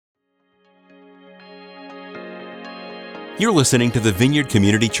You're listening to the Vineyard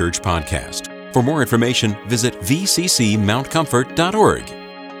Community Church podcast. For more information, visit vccmountcomfort.org.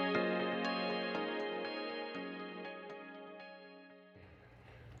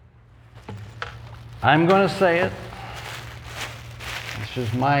 I'm going to say it. This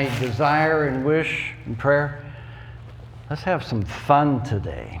is my desire and wish and prayer. Let's have some fun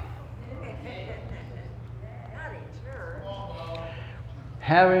today.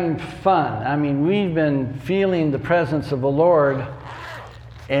 Having fun. I mean, we've been feeling the presence of the Lord,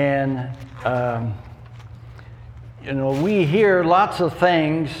 and we hear lots of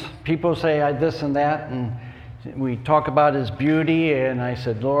things. People say this and that, and we talk about His beauty, and I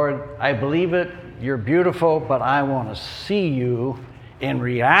said, Lord, I believe it. You're beautiful, but I want to see you in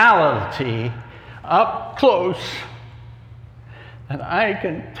reality, up close, that I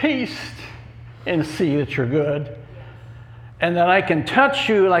can taste and see that you're good, and that I can touch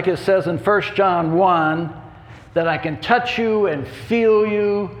you, like it says in 1 John 1, that I can touch you and feel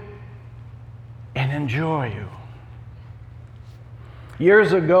you and enjoy you.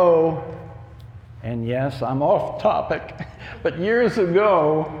 Years ago, and yes, I'm off topic, but years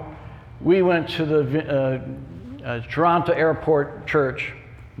ago, we went to the Toronto Airport Church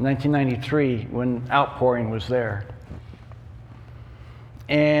in 1993 when Outpouring was there.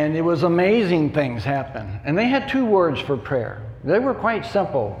 And it was amazing things happened. And they had 2 words for prayer. They were quite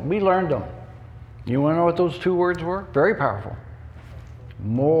simple. We learned them. You want to know what those 2 words were? Very powerful.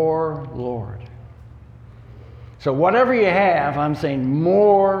 More Lord. So whatever you have, I'm saying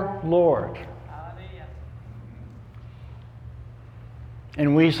more Lord.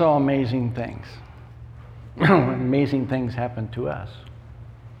 And we saw amazing things. Amazing things happened to us.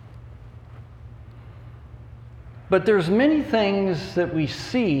 But there's many things that we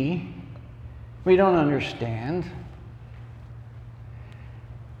see we don't understand.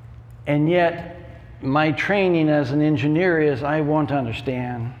 And yet, my training as an engineer is I want to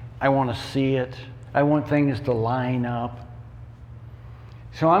understand. I want to see it. I want things to line up.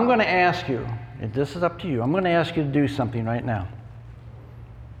 So I'm going to ask you, and this is up to you, I'm going to ask you to do something right now.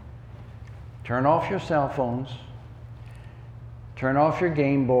 Turn off your cell phones. Turn off your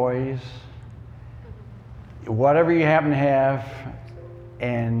Game Boys. Whatever you happen to have,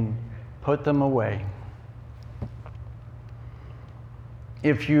 and put them away.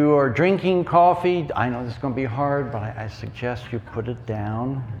 If you are drinking coffee, I know this is going to be hard, but I suggest you put it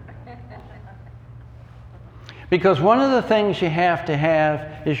down. Because one of the things you have to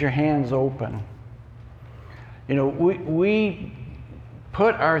have is your hands open. We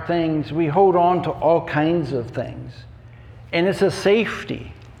put our things, we hold on to all kinds of things. And it's a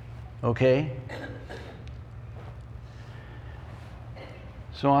safety, okay?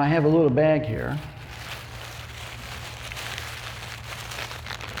 So I have a little bag here.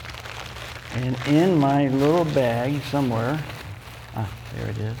 And in my little bag somewhere, there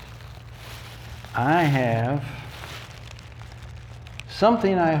it is, I have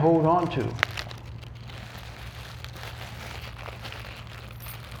something I hold on to.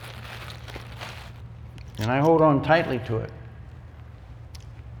 And I hold on tightly to it.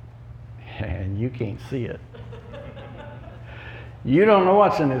 And you can't see it. You don't know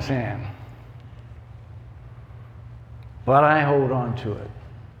what's in his hand. But I hold on to it.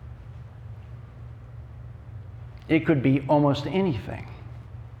 It could be almost anything.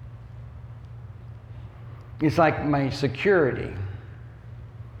 It's like my security.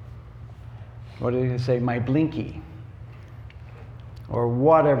 What did they say? My blinky. Or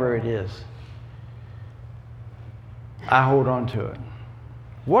whatever it is. I hold on to it.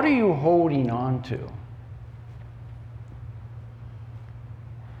 What are you holding on to?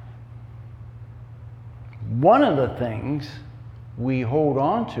 One of the things we hold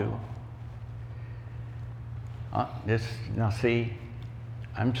on to, now see,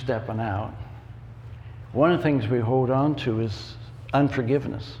 I'm stepping out. One of the things we hold on to is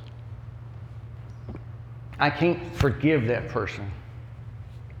unforgiveness. I can't forgive that person.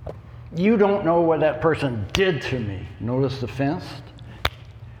 You don't know what that person did to me. Notice the fence?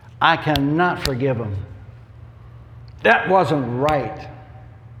 I cannot forgive him. That wasn't right.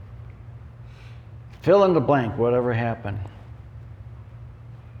 Fill in the blank, whatever happened.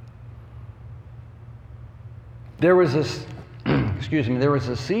 There was this, there was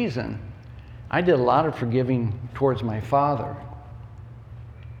a season, I did a lot of forgiving towards my father,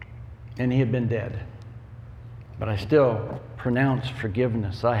 and he had been dead. But I still pronounced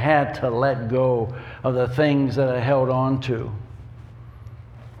forgiveness. I had to let go of the things that I held on to.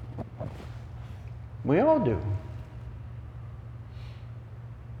 We all do.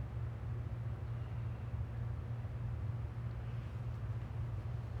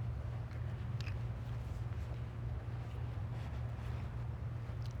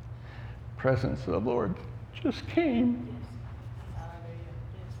 presence of the Lord just came.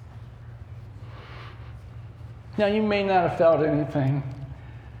 Now, you may not have felt anything,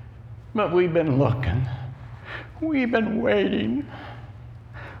 but we've been looking. We've been waiting.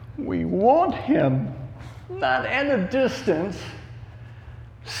 We want him, not at a distance.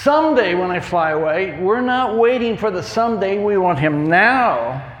 Someday when I fly away, we're not waiting for the someday. We want him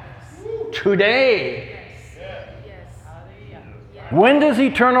now, today. When does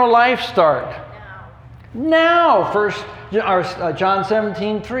eternal life start? Now. John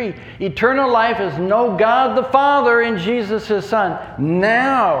 17:3. Eternal life is know God the Father and Jesus his Son.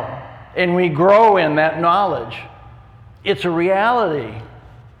 Now. And we grow in that knowledge. It's a reality.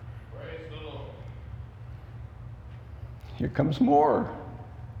 Here comes more.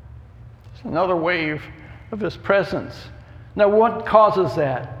 It's another wave of his presence. Now, what causes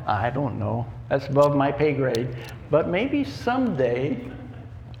that? I don't know. That's above my pay grade. But maybe someday,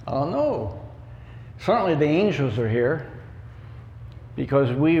 I'll know. Certainly the angels are here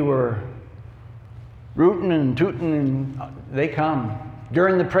because we were rooting and tooting, and they come.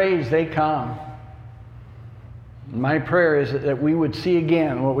 During the praise, they come. My prayer is that we would see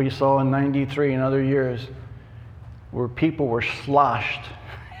again what we saw in 93 and other years, where people were sloshed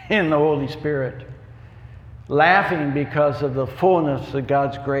in the Holy Spirit, laughing because of the fullness of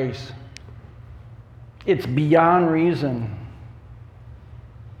God's grace. It's beyond reason.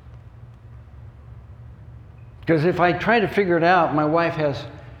 Because if I try to figure it out, my wife has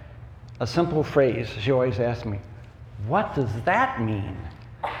a simple phrase. She always asks me, what does that mean?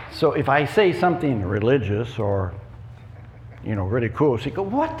 So if I say something religious or, really cool, she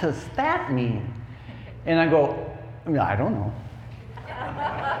goes, what does that mean? And I go, I don't know.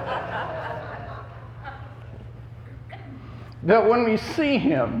 But when we see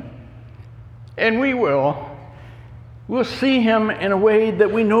him, and we'll see him in a way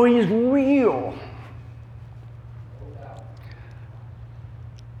that we know he's real.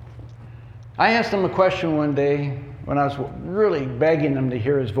 I asked him a question one day when I was really begging him to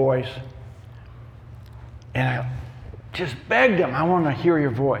hear his voice. And I just begged him, I want to hear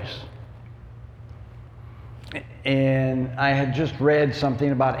your voice. And I had just read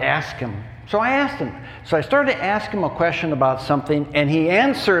something about ask him. So I asked him. So I started to ask him a question about something, and he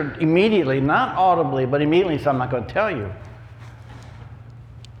answered immediately, not audibly, but immediately said, I'm not going to tell you.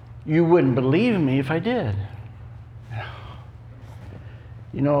 You wouldn't believe me if I did.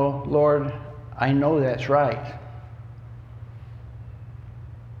 Lord, I know that's right.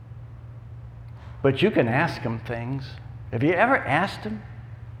 But you can ask him things. Have you ever asked him?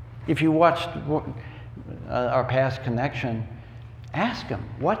 If you watched our past connection, ask him,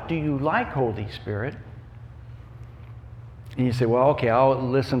 what do you like, Holy Spirit? And you say, well, okay, I'll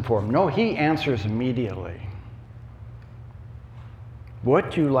listen for him. No, he answers immediately.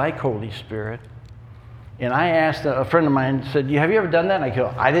 What do you like, Holy Spirit? And I asked a friend of mine, said, have you ever done that? And I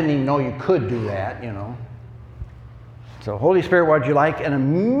go, I didn't even know you could do that, So, Holy Spirit, what do you like? And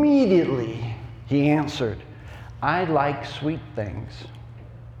immediately he answered, I like sweet things.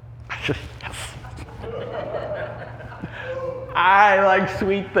 Yes. I like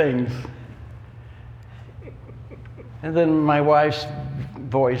sweet things. And then my wife's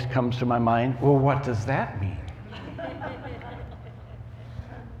voice comes to my mind, well, what does that mean?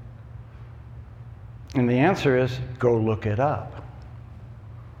 And the answer is, go look it up.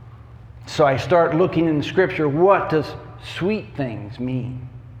 So I start looking in Scripture, what does sweet things mean?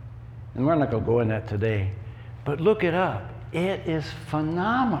 And we're not going to go into that today, but look it up. It is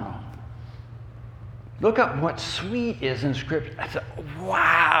phenomenal. Look up what sweet is in Scripture. I said,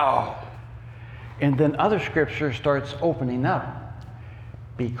 wow. And then other Scripture starts opening up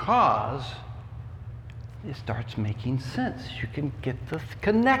because it starts making sense. You can get the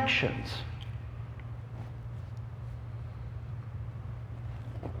connections.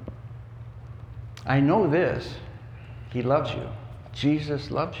 I know this. He loves you. Jesus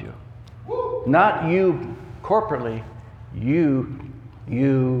loves you. Not you corporately. You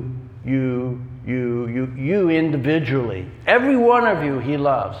individually. Every one of you he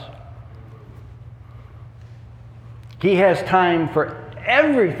loves. He has time for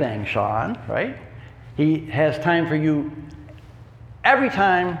everything, Sean, right? He has time for you every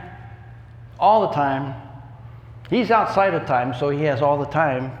time, all the time. He's outside of time, so he has all the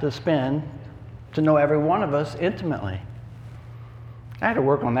time to spend to know every one of us intimately. I had to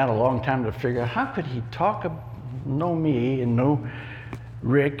work on that a long time to figure out how could he know me and know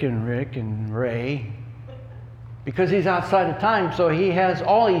Rick and Ray, because he's outside of time, so he has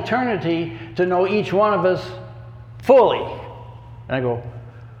all eternity to know each one of us fully. And I go,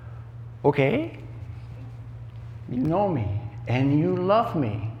 okay, you know me and you love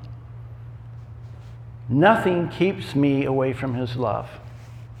me. Nothing keeps me away from his love.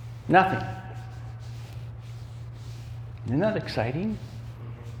 Nothing. Isn't that exciting?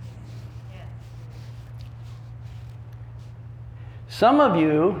 Some of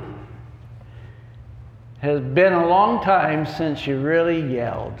you has been a long time since you really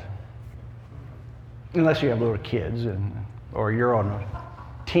yelled. Unless you have little kids or you're on a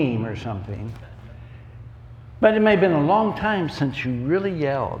team or something. But it may have been a long time since you really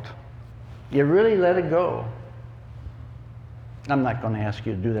yelled. You really let it go. I'm not going to ask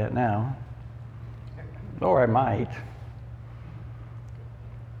you to do that now. Or I might.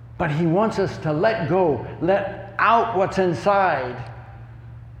 But he wants us to let go, let out what's inside.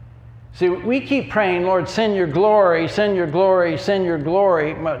 See, we keep praying, Lord, send your glory, send your glory, send your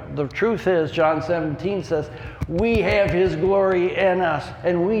glory. But the truth is, John 17 says, we have his glory in us.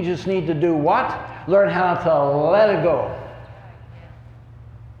 And we just need to do what? Learn how to let it go.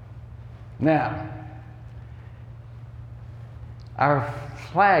 Now, our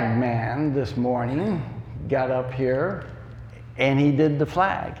flag man this morning got up here and he did the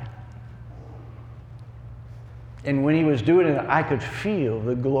flag. And when he was doing it, I could feel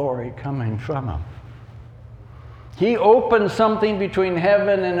the glory coming from him. He opened something between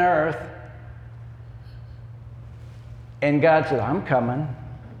heaven and earth. And God said, I'm coming.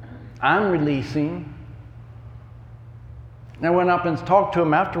 I'm releasing. And I went up and talked to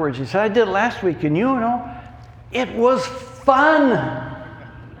him afterwards. He said, I did it last week, and you know, it was fun.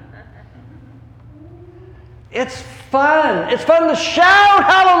 It's fun. It's fun to shout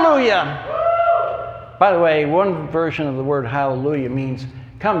hallelujah. By the way, one version of the word hallelujah means,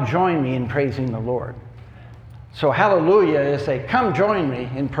 come join me in praising the Lord. So hallelujah is say, come join me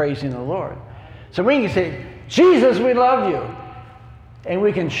in praising the Lord. So we can say, Jesus, we love you. And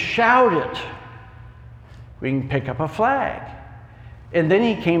we can shout it. We can pick up a flag. And then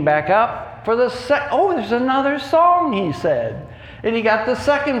he came back up for the there's another song, he said. And he got the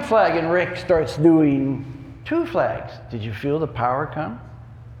second flag, and Rick starts doing 2 flags. Did you feel the power come?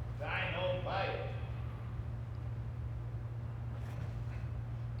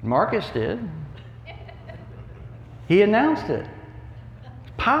 Marcus did. He announced it.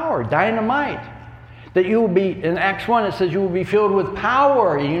 Power, dynamite. That you will be, in Acts 1 it says you will be filled with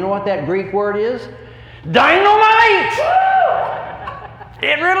power. You know what that Greek word is? Dynamite!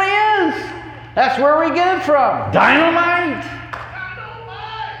 It really is. That's where we get it from. Dynamite!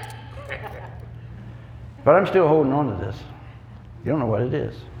 But I'm still holding on to this. You don't know what it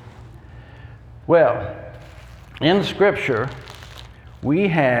is. Well, in Scripture, we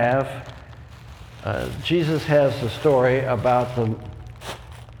have, Jesus has the story about the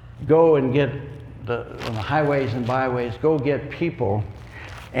go and get on the highways and byways, go get people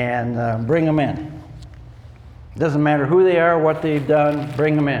and bring them in. Doesn't matter who they are, what they've done,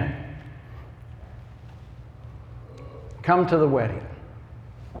 bring them in. Come to the wedding.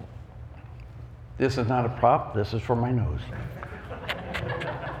 This is not a prop, this is for my nose.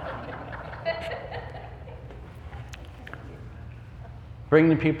 Bring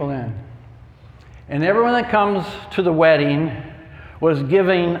the people in. And everyone that comes to the wedding was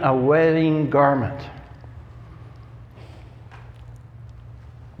given a wedding garment.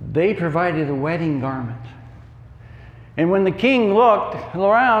 They provided a wedding garment. And when the king looked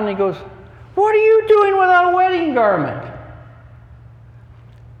around, he goes, what are you doing without a wedding garment?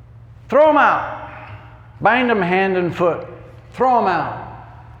 Throw them out. Bind them hand and foot. Throw them out.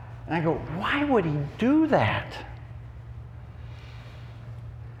 And I go, why would he do that?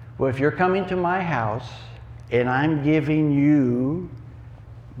 Well, if you're coming to my house and I'm giving you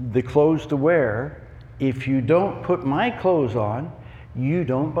the clothes to wear, if you don't put my clothes on, you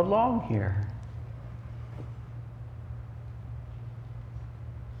don't belong here.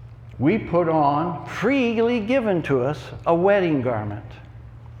 We put on, freely given to us, a wedding garment.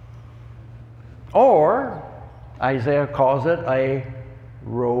 Or, Isaiah calls it a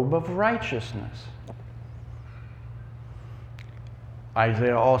robe of righteousness.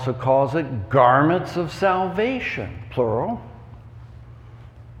 Isaiah also calls it garments of salvation, plural.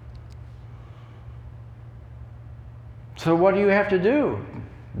 So what do you have to do?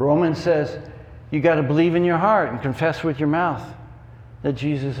 Romans says you got to believe in your heart and confess with your mouth that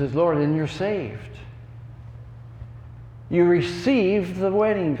Jesus is Lord, and you're saved. You receive the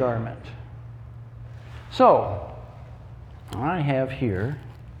wedding garment. So, I have here,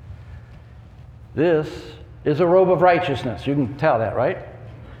 this is a robe of righteousness. You can tell that, right?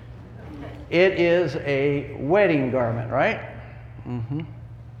 It is a wedding garment, right? Mm-hmm.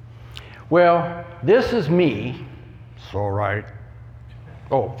 Well, this is me. So right.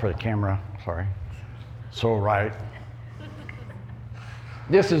 Oh, for the camera, sorry. So right.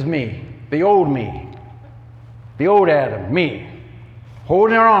 This is me, the old me. The old Adam, me,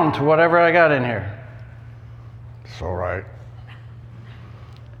 holding on to whatever I got in here. It's all right.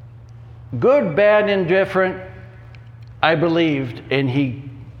 Good, bad, indifferent, I believed, and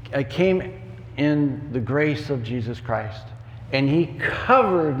I came in the grace of Jesus Christ. And he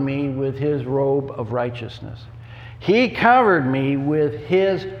covered me with his robe of righteousness. He covered me with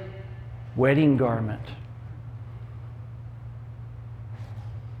his wedding garment.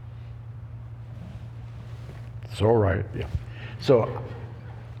 It's all right. Yeah. So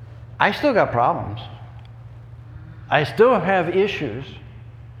I still got problems. I still have issues.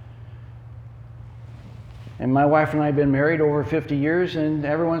 And my wife and I have been married over 50 years, and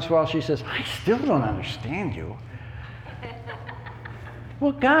every once in a while she says, I still don't understand you.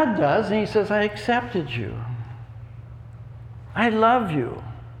 Well, God does, and he says, I accepted you. I love you.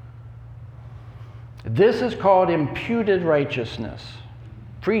 This is called imputed righteousness.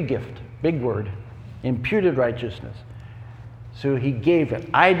 Free gift, big word. Imputed righteousness. So he gave it.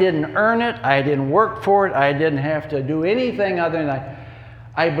 I didn't earn it. I didn't work for it. I didn't have to do anything other than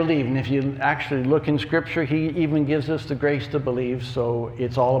I believe. And if you actually look in Scripture, he even gives us the grace to believe, so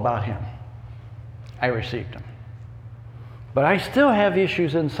it's all about him. I received him. But I still have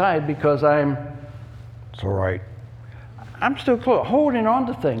issues inside because it's all right. I'm still holding on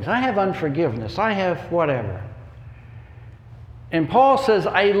to things. I have unforgiveness. I have whatever. And Paul says,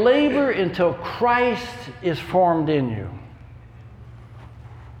 I labor until Christ is formed in you.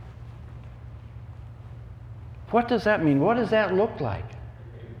 What does that mean? What does that look like?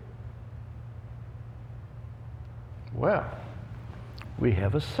 Well, we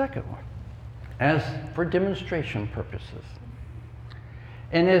have a second one, as for demonstration purposes.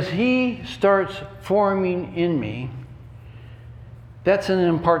 And as he starts forming in me, that's an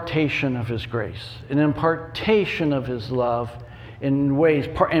impartation of his grace, an impartation of his love in ways,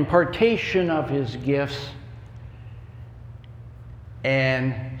 impartation of his gifts.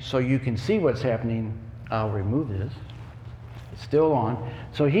 And so you can see what's happening. I'll remove this. It's still on.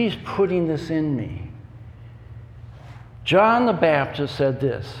 So he's putting this in me. John the Baptist said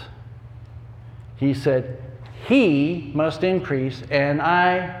this. He said, he must increase and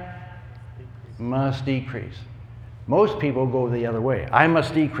I must decrease. Most people go the other way. I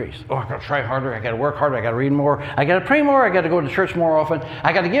must decrease. Oh, I got to try harder. I got to work harder. I got to read more. I got to pray more. I got to go to church more often.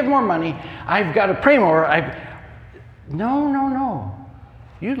 I got to give more money. I've got to pray more. No.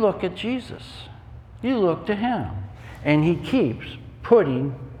 You look at Jesus. You look to him. And he keeps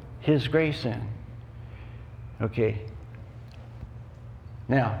putting his grace in. Okay.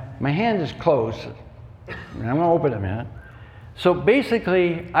 Now, my hand is closed. I'm going to open it a minute. So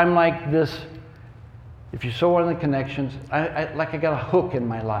basically, I'm like this. If you saw one of the connections, I got a hook in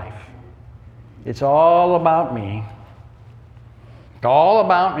my life. It's all about me. It's all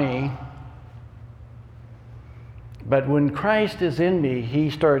about me. But when Christ is in me, he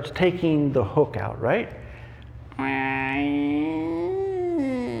starts taking the hook out, right?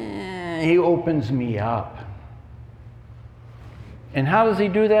 He opens me up. And how does he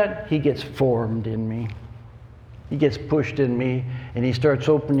do that? He gets formed in me. He gets pushed in me, and he starts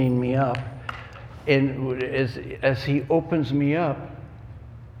opening me up. And as he opens me up,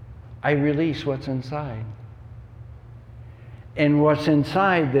 I release what's inside. And what's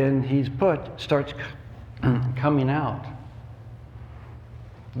inside then he's put starts coming out.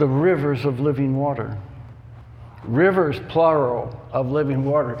 The rivers of living water. Rivers, plural, of living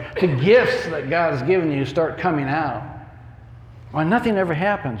water. The gifts that God has given you start coming out. Well, nothing ever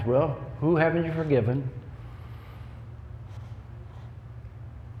happens. Well, who haven't you forgiven?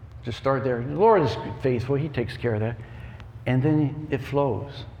 Just start there. The Lord is faithful. He takes care of that. And then it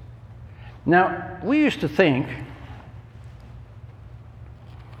flows. Now, we used to think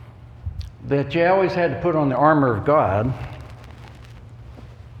that you always had to put on the armor of God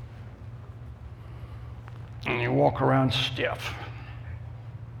and you walk around stiff.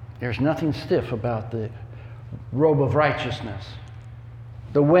 There's nothing stiff about the robe of righteousness,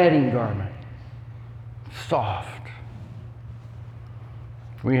 the wedding garment. Soft.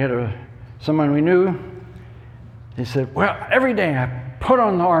 We had someone we knew, he said, well, every day I put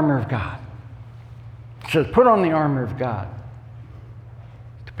on the armor of God. He says, put on the armor of God.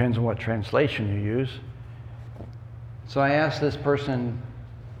 Depends on what translation you use. So I asked this person,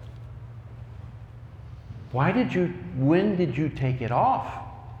 when did you take it off?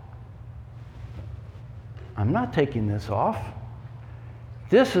 I'm not taking this off.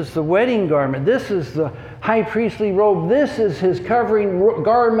 This is the wedding garment. This is the high priestly robe. This is his covering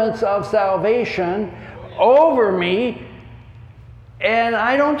garments of salvation over me, and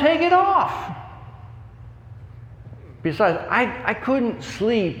I don't take it off. Besides, I couldn't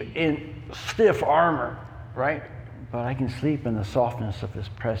sleep in stiff armor, right? but I can sleep in the softness of His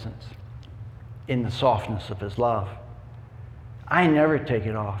presence, in the softness of His love. I never take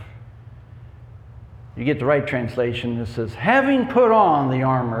it off. You get the right translation that says, having put on the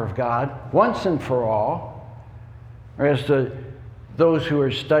armor of God once and for all, or as to those who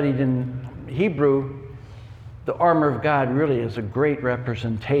are studied in Hebrew, the armor of God really is a great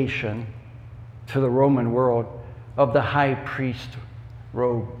representation to the Roman world of the high priest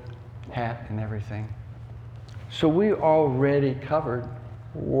robe, hat, and everything. So we already covered.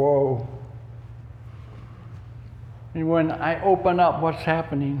 Whoa. And when I open up, what's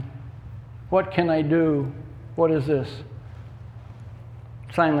happening? What can I do? What is this?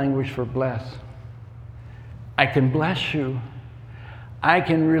 Sign language for bless. I can bless you. I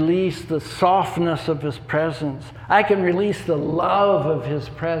can release the softness of His presence. I can release the love of His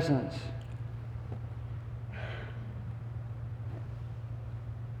presence.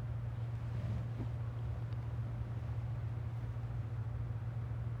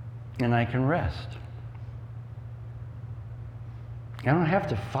 And I can rest. I don't have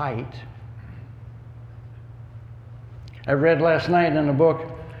to fight. I read last night in a book,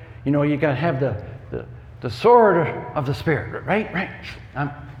 you got to have the sword of the Spirit, right?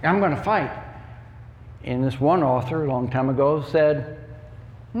 I'm going to fight. And this one author a long time ago said,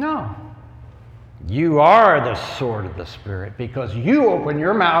 no, you are the sword of the Spirit because you open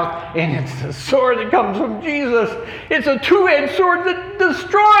your mouth and it's the sword that comes from Jesus. It's a two-edged sword that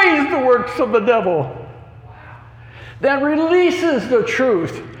destroys the works of the devil, that releases the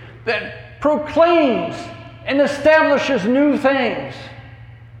truth, that proclaims and establishes new things.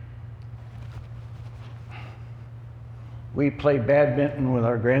 We played badminton with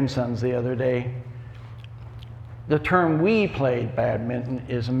our grandsons the other day. The term we played badminton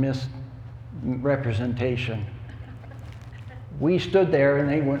is a misrepresentation. We stood there and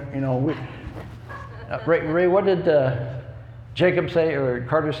they went, Ray, what did Jacob say or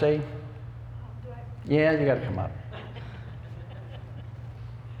Carter say? Yeah, you got to come up.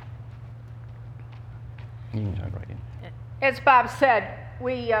 As Bob said,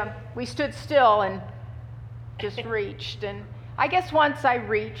 we stood still and just reached. And I guess once I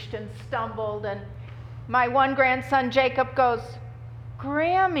reached and stumbled, and my one grandson, Jacob, goes,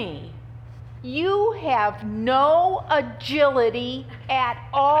 Grammy, you have no agility at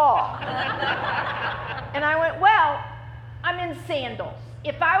all. And I went, well, I'm in sandals.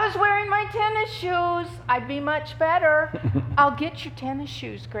 If I was wearing my tennis shoes, I'd be much better. I'll get your tennis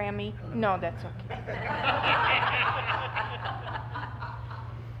shoes, Grammy. No, that's okay.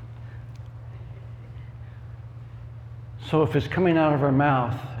 So if it's coming out of our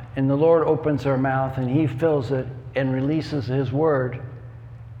mouth, and the Lord opens our mouth and He fills it and releases His word,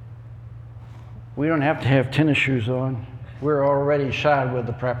 we don't have to have tennis shoes on. We're already shod with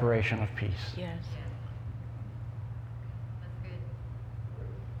the preparation of peace. Yes.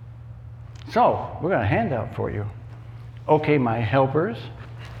 So, we're going to hand out for you. Okay, my helpers.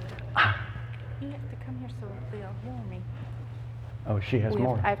 You have to come here so they'll hear me. Oh, she has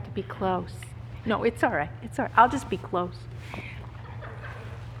more. I have to be close. No, it's all right. It's all right. I'll just be close.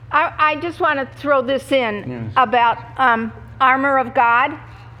 I just want to throw this in about armor of God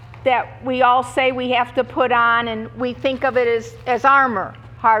that we all say we have to put on, and we think of it as armor,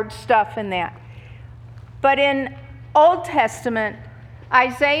 hard stuff and that. But in Old Testament,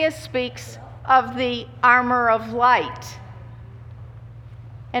 Isaiah speaks of the armor of light.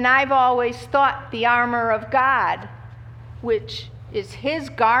 And I've always thought the armor of God, which is His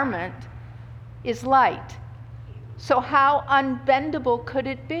garment, is light. So how unbendable could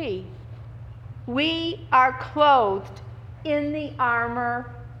it be? We are clothed in the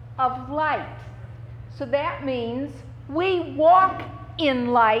armor of light. So that means we walk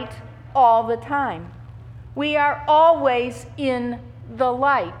in light all the time. We are always in the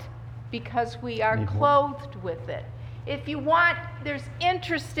light because we are clothed with it. If you want, do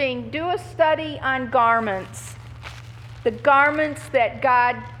a study on garments. The garments that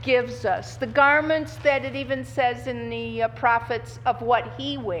God gives us. The garments that it even says in the prophets of what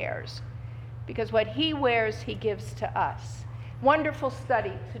He wears. Because what He wears, He gives to us. Wonderful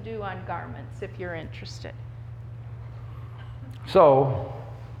study to do on garments if you're interested. So,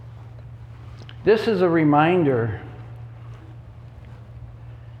 this is a reminder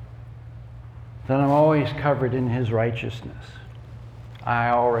that I'm always covered in His righteousness. I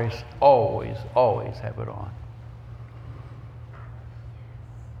always have it on.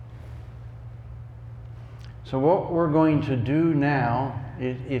 So what we're going to do now,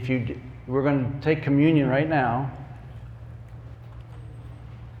 we're going to take communion right now.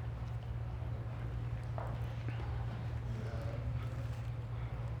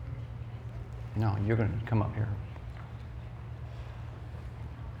 No, you're going to come up here.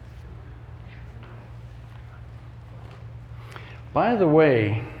 By the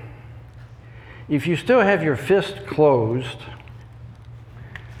way, if you still have your fist closed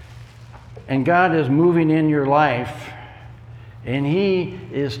and God is moving in your life and He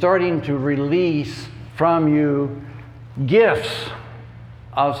is starting to release from you gifts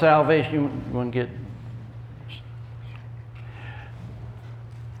of salvation, you want to get...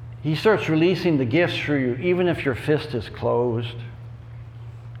 He starts releasing the gifts for you, even if your fist is closed.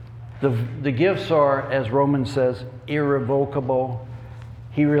 The gifts are, as Romans says, irrevocable.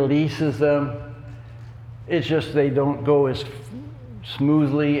 He releases them. It's just they don't go as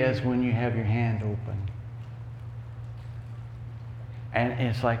smoothly as when you have your hand open. And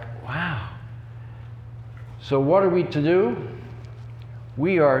it's like, wow. So what are we to do?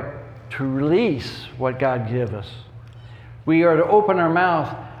 We are to release what God gives us. We are to open our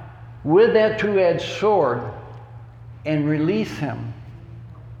mouth with that two-edged sword and release Him.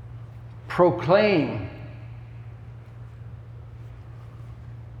 Proclaim.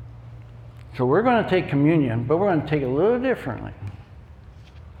 So we're going to take communion, but we're going to take it a little differently.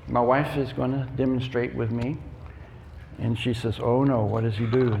 My wife is going to demonstrate with me, and she says, "Oh no, what is he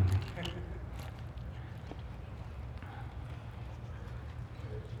doing?"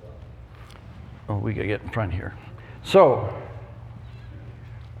 Oh, we got to get in front here. So,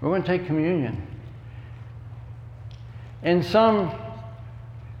 we're going to take communion. And some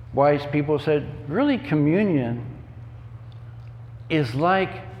wise people said, really, communion is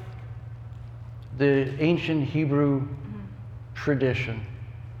like the ancient Hebrew tradition.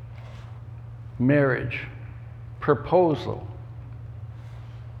 Marriage, proposal.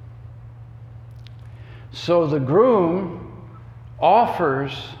 So the groom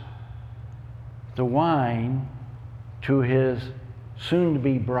offers the wine to his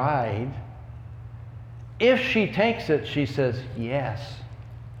soon-to-be bride. If she takes it, she says, "Yes,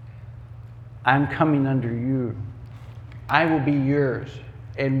 I'm coming under you. I will be yours,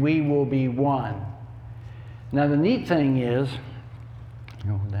 and we will be one." Now the neat thing is,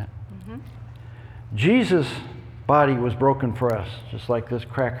 you know that? Jesus' body was broken for us, just like this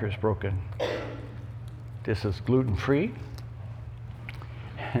cracker is broken. This is gluten-free.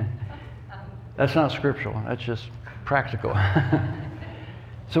 That's not scriptural, that's just practical.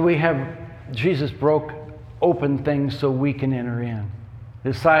 So we have, Jesus broke open things so we can enter in.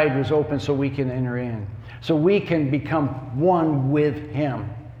 His side was open so we can enter in. So we can become one with Him.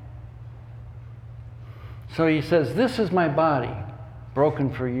 So He says, "This is my body,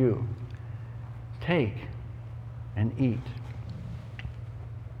 broken for you. Take and eat."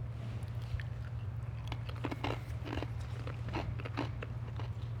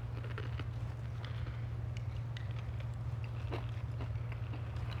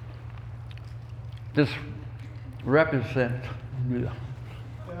 This represents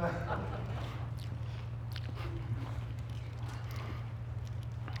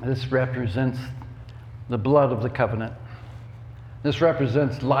the blood of the covenant. This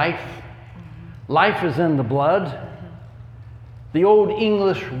represents life. Life is in the blood. The Old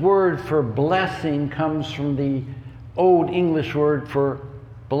English word for blessing comes from the Old English word for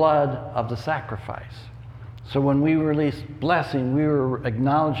blood of the sacrifice. So when we release blessing, we were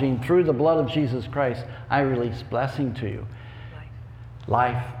acknowledging through the blood of Jesus Christ, I release blessing to you.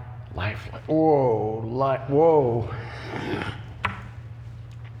 Life, life, life. Whoa, life, whoa.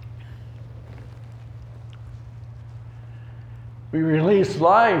 We release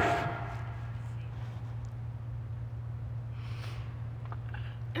life.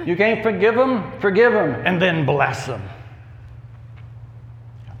 You can't forgive them? Forgive them and then bless them.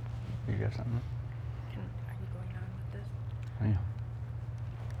 You got something? Are you going on with this? Yeah.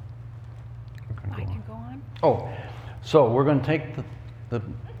 I can go on? Oh, so we're going to take the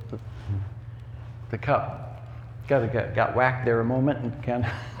cup. Got whacked there a moment and kind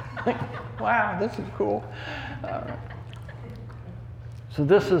of, wow, this is cool. So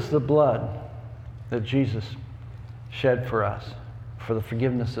this is the blood that Jesus shed for us, for the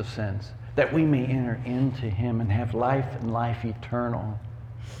forgiveness of sins, that we may enter into Him and have life and life eternal.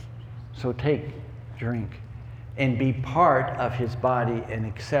 So take, drink, and be part of His body and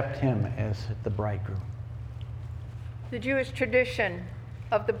accept Him as the bridegroom. The Jewish tradition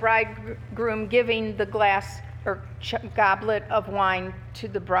of the bridegroom giving the glass or goblet of wine to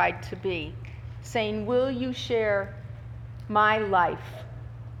the bride-to-be, saying, "Will you share my life?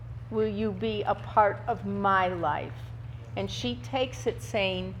 Will you be a part of my life?" And she takes it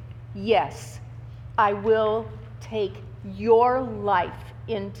saying, "Yes, I will take your life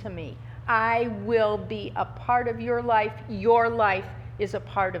into me. I will be a part of your life. Your life is a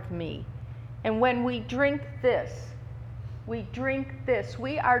part of me." And when we drink this, we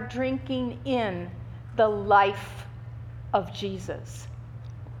are drinking in the life of Jesus.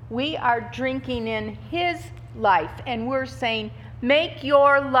 We are drinking in his life, and we're saying, make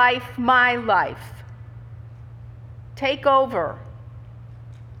your life my life. Take over.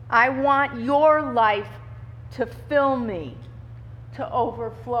 I want your life to fill me to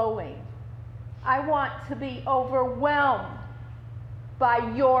overflowing. I want to be overwhelmed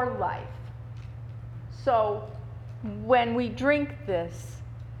by your life. So when we drink this,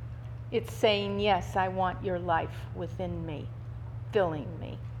 it's saying, yes, I want your life within me, filling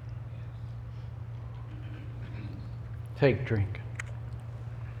me. Take drink.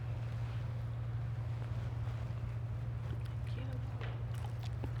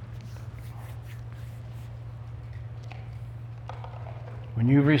 When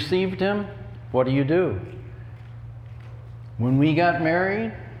you received him, what do? When we got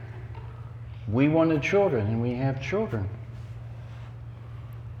married, we wanted children, and we have children.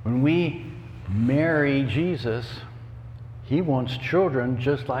 When we marry Jesus, he wants children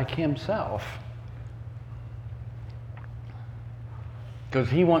just like himself. Because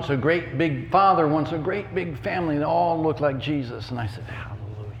he wants a great big father, wants a great big family that all look like Jesus. And I said,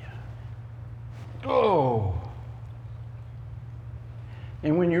 hallelujah. Oh.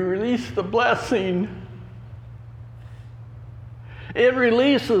 And when you release the blessing, it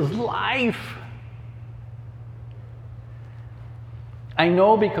releases life. I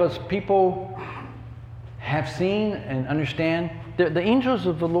know because people have seen and understand that the angels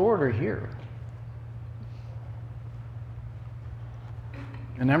of the Lord are here.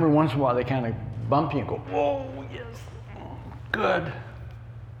 And every once in a while they kind of bump you and go, whoa, yes, good.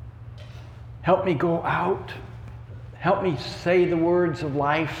 Help me go out. Help me say the words of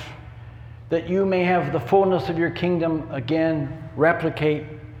life, that you may have the fullness of your kingdom again, replicate,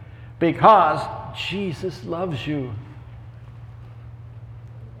 because Jesus loves you.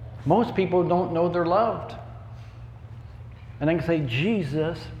 Most people don't know they're loved. And I can say,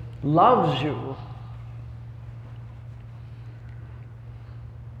 Jesus loves you.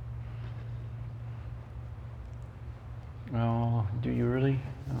 Oh, do you really?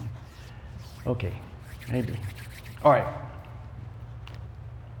 Oh. Okay, maybe. All right.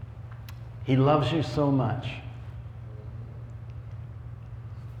 He loves you so much.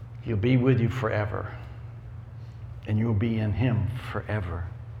 He'll be with you forever. And you'll be in him forever.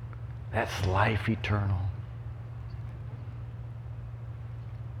 That's life eternal.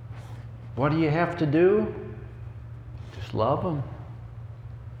 What do you have to do? Just love him.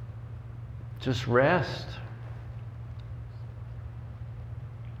 Just rest.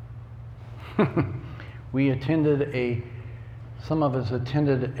 Some of us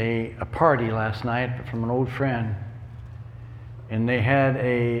attended a party last night from an old friend, and they had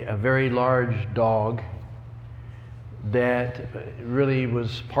a very large dog that really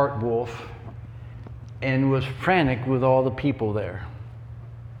was part wolf and was frantic with all the people there.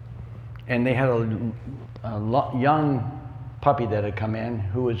 And they had a young puppy that had come in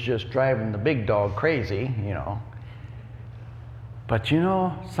who was just driving the big dog crazy, you know. But you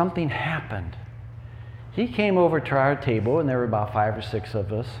know, something happened. He came over to our table, and there were about 5 or 6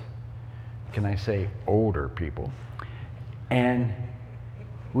 of us. Can I say older people? And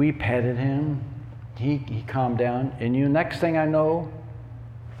we petted him. He calmed down. And next thing I know,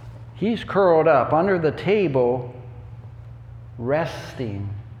 he's curled up under the table, resting,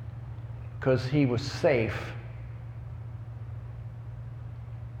 because he was safe.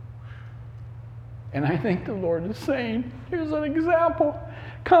 And I think the Lord is saying, here's an example.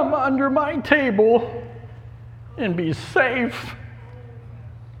 Come under my table and be safe.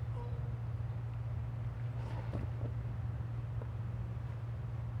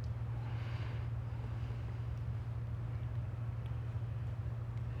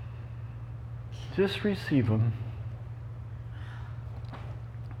 Just receive him.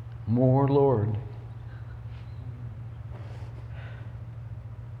 More, Lord.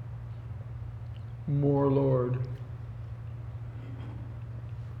 More, Lord.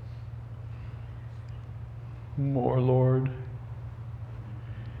 More, Lord.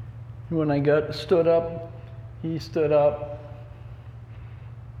 When I stood up, he stood up,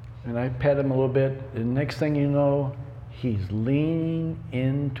 and I pet him a little bit, and next thing you know, he's leaning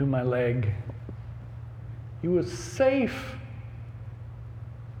into my leg. He was safe.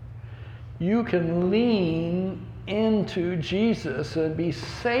 You can lean into Jesus and be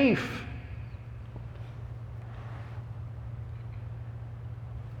safe.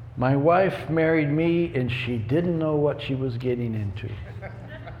 My wife married me, and she didn't know what she was getting into.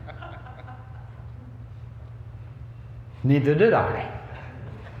 Neither did I.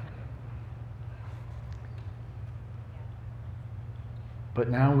 But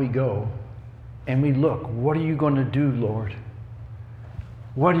now we go And we look, what are you going to do, Lord?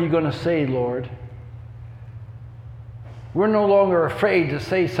 What are you going to say, Lord? We're no longer afraid to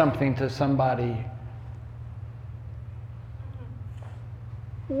say something to somebody.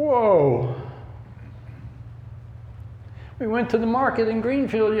 Whoa. We went to the market in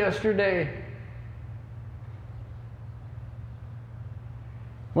Greenfield yesterday.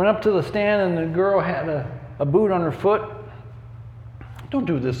 Went up to the stand and the girl had a boot on her foot. Don't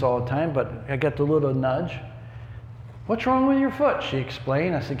do this all the time, but I got the little nudge. What's wrong with your foot? She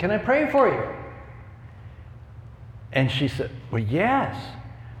explained. I said, can I pray for you? And she said, well, yes.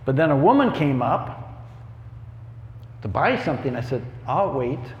 But then a woman came up to buy something. I said, I'll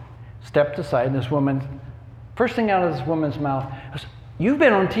wait. Stepped aside, and this woman, first thing out of this woman's mouth, I said, you've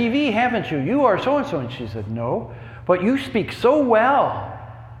been on TV, haven't you? You are so-and-so. And she said, no, but you speak so well.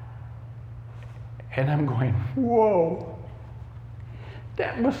 And I'm going, whoa.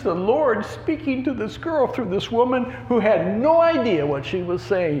 That was the Lord speaking to this girl through this woman who had no idea what she was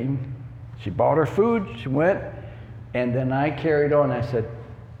saying. She bought her food, she went, and then I carried on. I said,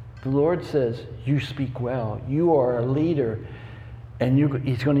 the Lord says, you speak well. You are a leader, and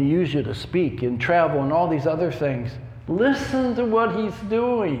He's going to use you to speak and travel and all these other things. Listen to what He's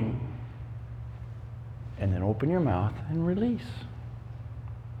doing. And then open your mouth and release.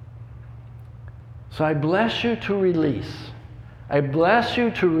 So I bless you to release. I bless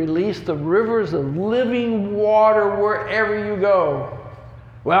you to release the rivers of living water wherever you go.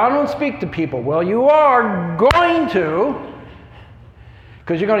 Well, I don't speak to people. Well, you are going to,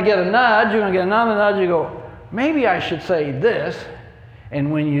 because you're going to get a nudge, you're going to get another nudge, you go, maybe I should say this.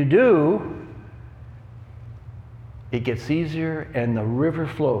 And when you do, it gets easier and the river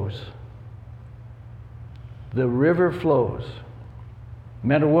flows. The river flows.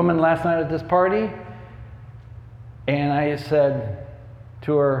 Met a woman last night at this party, and I said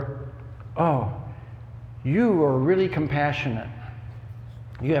to her, oh, you are really compassionate.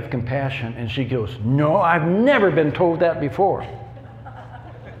 You have compassion. And she goes, no, I've never been told that before.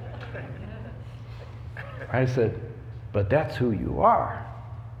 I said, but that's who you are.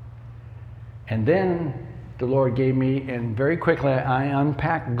 And then the Lord gave me, and very quickly I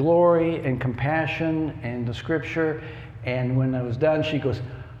unpacked glory and compassion and the scripture. And when I was done, she goes,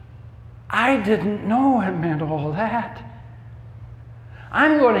 I didn't know it meant all that.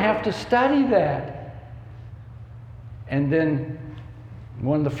 I'm going to have to study that. And then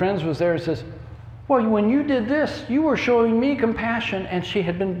one of the friends was there and says, well, when you did this, you were showing me compassion, and she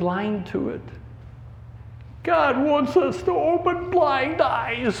had been blind to it. God wants us to open blind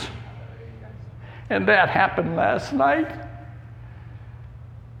eyes. And that happened last night.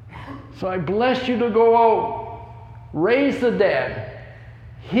 So I bless you to go out, raise the dead,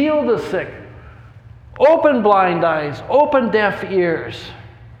 heal the sick, open blind eyes, open deaf ears,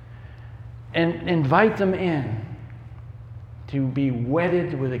 and invite them in to be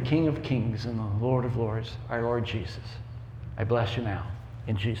wedded with the King of Kings and the Lord of Lords, our Lord Jesus. I bless you now,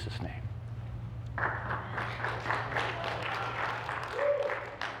 in Jesus' name.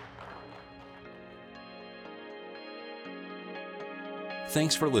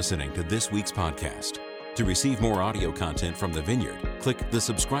 Thanks for listening to this week's podcast. To receive more audio content from the Vineyard, click the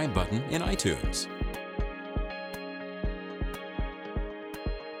subscribe button in iTunes.